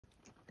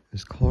It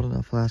was cold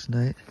enough last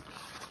night.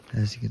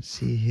 As you can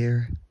see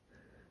here,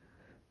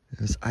 there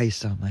was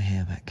ice on my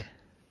hammock.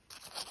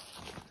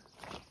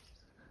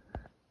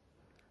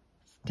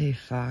 Day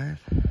 5.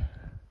 You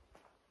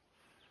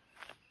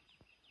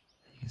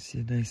can see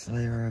a nice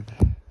layer of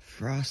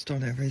frost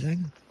on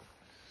everything.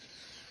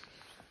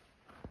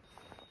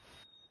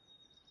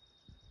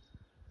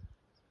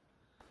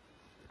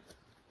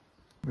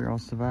 We all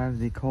survived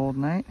the cold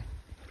night.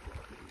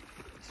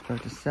 It's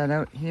about to set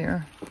out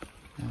here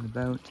at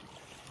about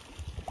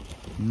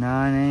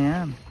 9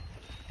 a.m.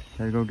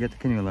 Gotta go get the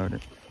canoe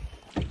loaded.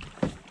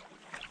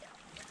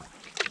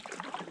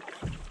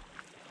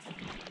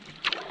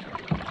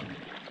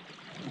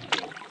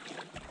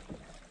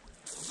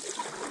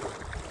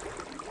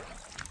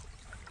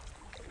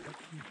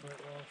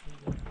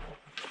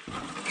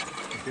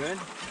 Good?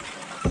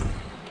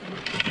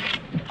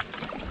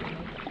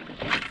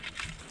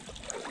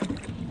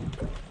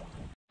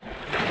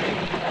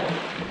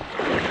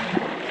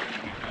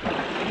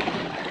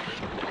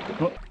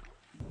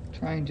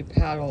 Trying to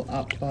paddle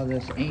up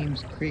this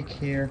Ames Creek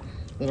here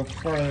a little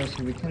further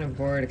so we can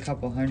avoid a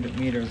couple 100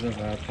 meters of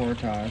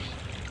portage.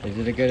 Is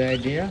it a good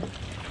idea?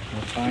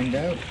 We'll find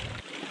out.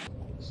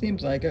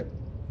 Seems like it.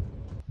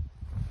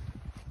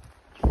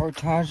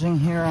 Portaging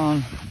here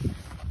on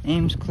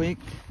Ames Creek.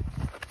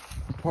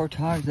 The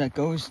portage that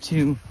goes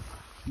to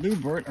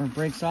Lubert or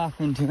breaks off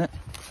into it.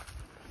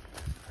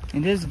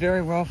 It is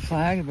very well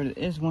flagged, but it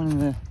is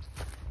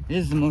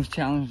the most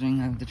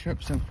challenging of the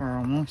trip so far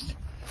almost.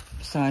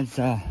 Besides,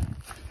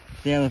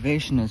 the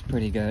elevation is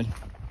pretty good.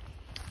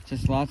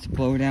 Just lots of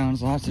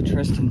blowdowns, lots of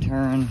twists and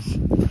turns.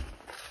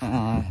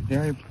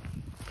 Very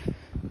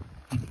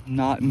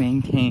not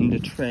maintained a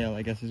trail,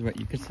 I guess is what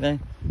you could say.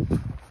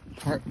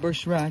 Part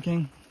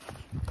bushwhacking.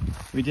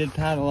 We did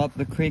paddle up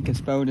the creek. It's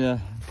about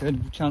a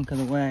good chunk of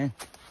the way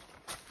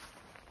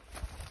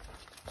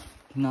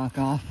to knock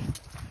off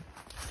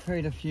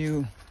quite a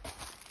few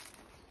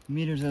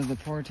meters of the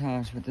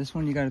portage, but this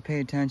one you got to pay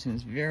attention.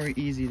 It's very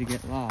easy to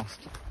get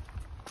lost,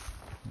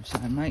 which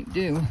I might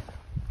do.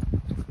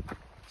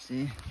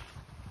 See,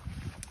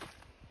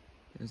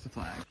 there's the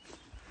flag.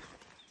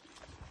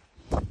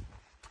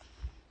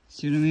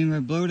 See what I mean by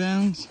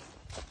blowdowns?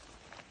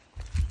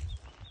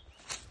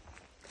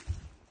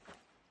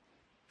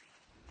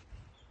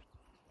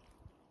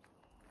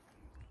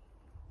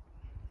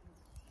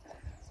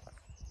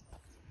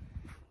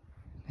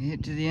 Made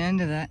it to the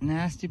end of that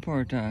nasty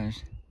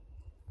portage.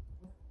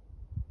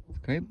 It's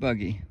quite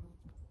buggy.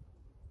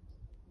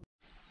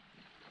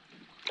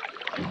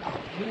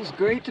 Feels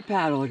great to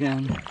paddle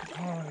again.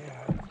 Oh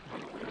yeah.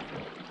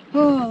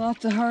 Oh,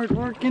 lots of hard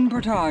work in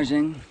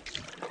portaging.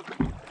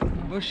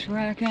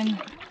 Bushwhacking.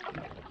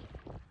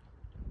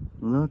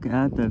 Look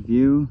at the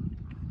view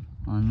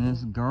on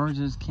this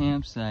gorgeous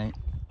campsite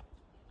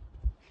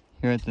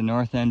here at the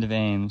north end of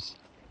Ames.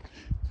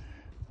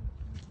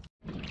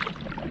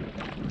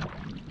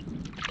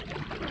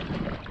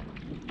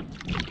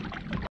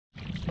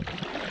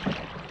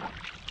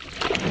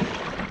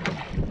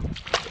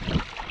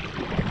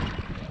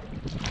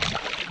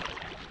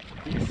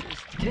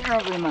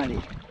 Terribly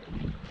muddy.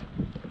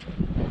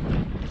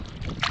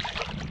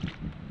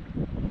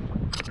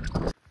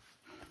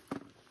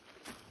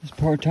 This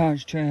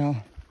portage trail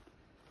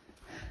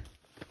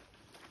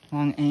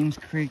along Ames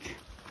Creek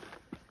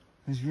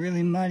was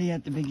really muddy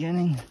at the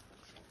beginning.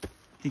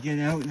 To get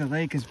out, the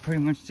lake is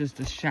pretty much just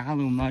a shallow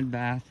mud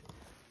bath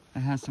that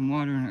has some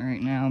water in it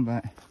right now,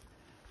 but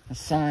the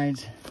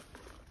sides,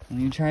 when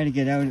you try to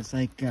get out, it's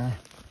like,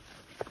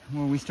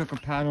 well, we stuck our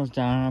paddles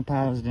down and our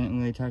paddles didn't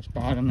really touch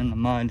bottom in the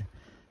mud.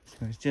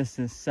 So it's just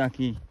this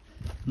sucky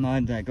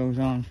mud that goes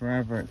on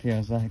forever, it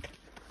feels like.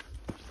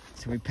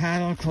 So we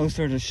paddled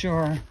closer to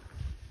shore,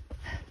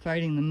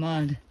 fighting the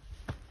mud,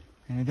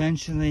 and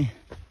eventually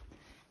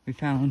we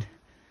found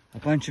a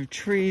bunch of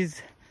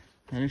trees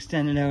that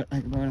extended out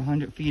like about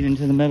 100 feet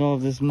into the middle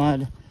of this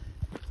mud,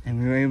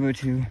 and we were able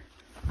to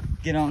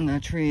get on the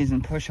trees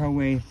and push our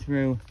way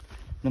through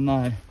the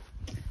mud.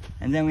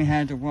 And then we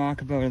had to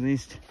walk about at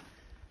least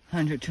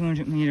 100,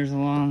 200 meters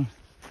along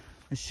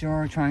the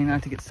shore, trying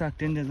not to get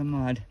sucked into the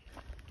mud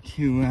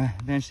to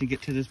eventually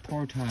get to this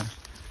portage,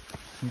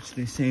 which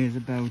they say is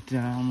about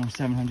almost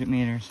 700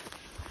 meters.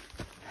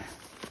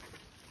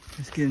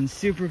 Just getting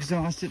super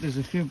exhausted. There's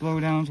a few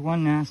blowdowns,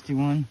 one nasty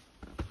one.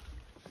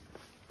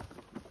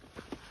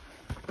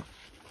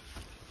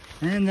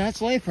 And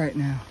that's life right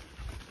now.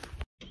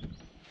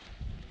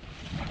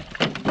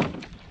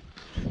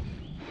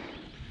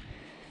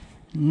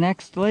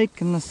 Next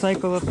lake in the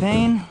cycle of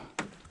pain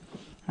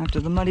after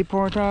the muddy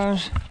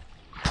portage.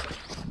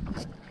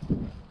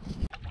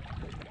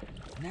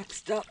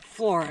 Next up,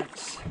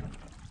 Florence.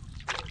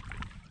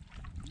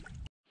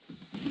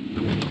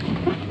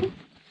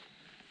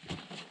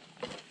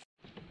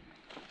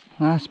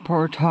 Last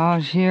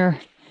portage here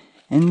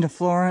into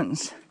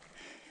Florence.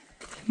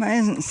 It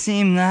doesn't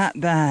seem that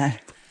bad,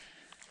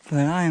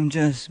 but I am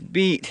just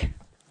beat.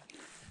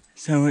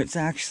 So it's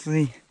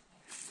actually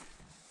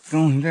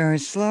going very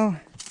slow,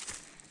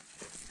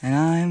 and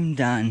I'm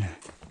done.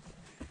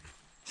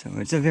 So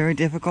it's a very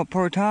difficult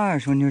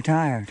portage when you're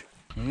tired.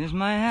 Here's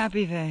my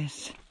happy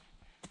face.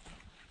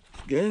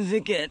 As good as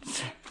it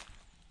gets.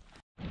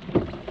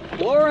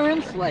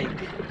 Florence Lake.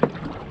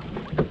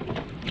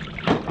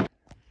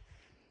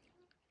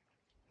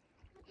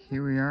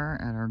 Here we are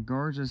at our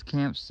gorgeous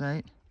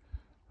campsite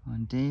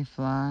on day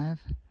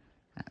 5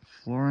 at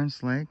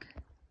Florence Lake.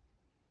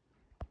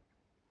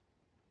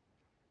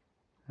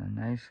 A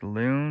nice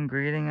loon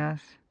greeting us.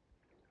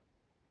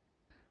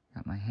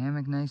 Got my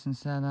hammock nice and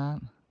set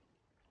up.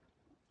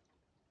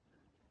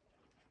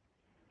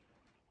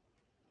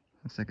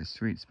 Looks like a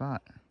sweet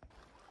spot.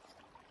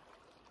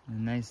 The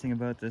nice thing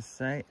about this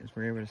site is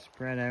we're able to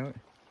spread out.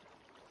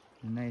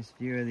 A nice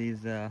view of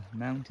these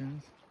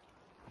mountains.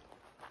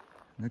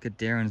 Look at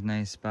Darren's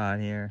nice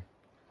spot here.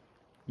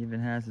 He even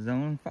has his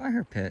own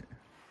fire pit.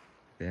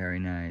 Very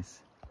nice.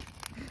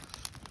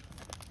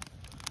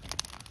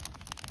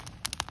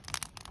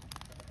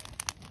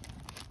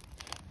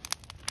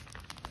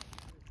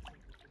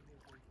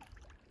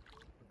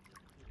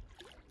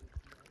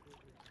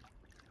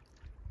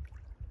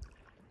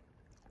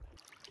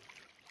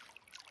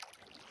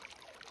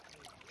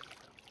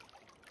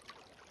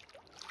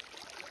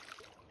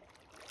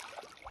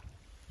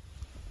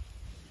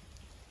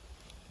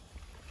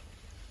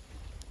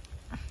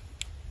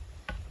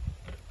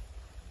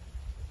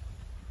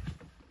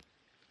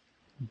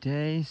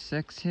 Day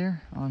 6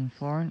 here on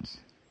Florence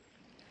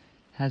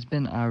has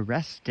been a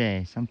rest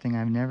day, something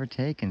I've never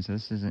taken, so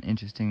this is an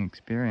interesting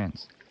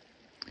experience.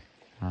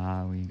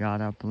 We got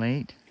up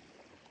late,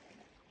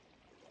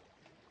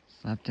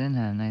 slept in,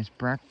 had a nice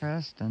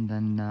breakfast, and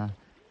then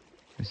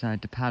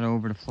decided to paddle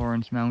over to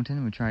Florence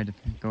Mountain. We tried to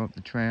go up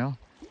the trail.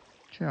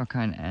 The trail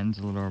kind of ends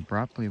a little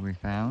abruptly, we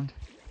found.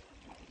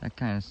 That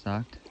kind of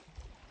sucked.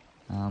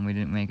 We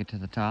didn't make it to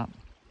the top,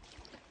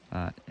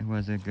 but it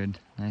was a good,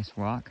 nice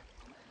walk.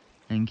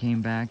 Then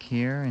came back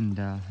here and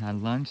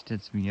had lunch,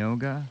 did some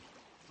yoga,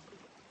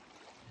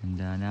 and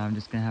now I'm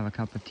just gonna have a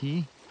cup of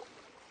tea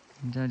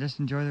and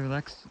just enjoy the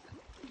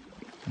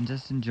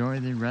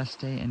rest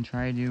day and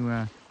try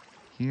to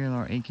heal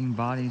our aching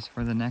bodies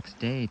for the next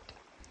day.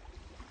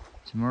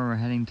 Tomorrow we're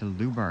heading to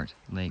Lubart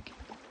Lake,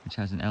 which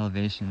has an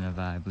elevation of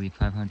I believe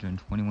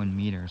 521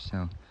 meters,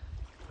 so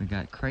we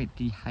got quite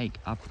the hike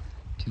up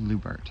to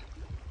Lubart.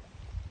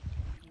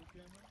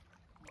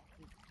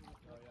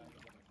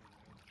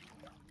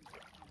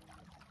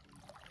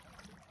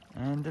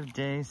 End of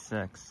day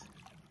 6.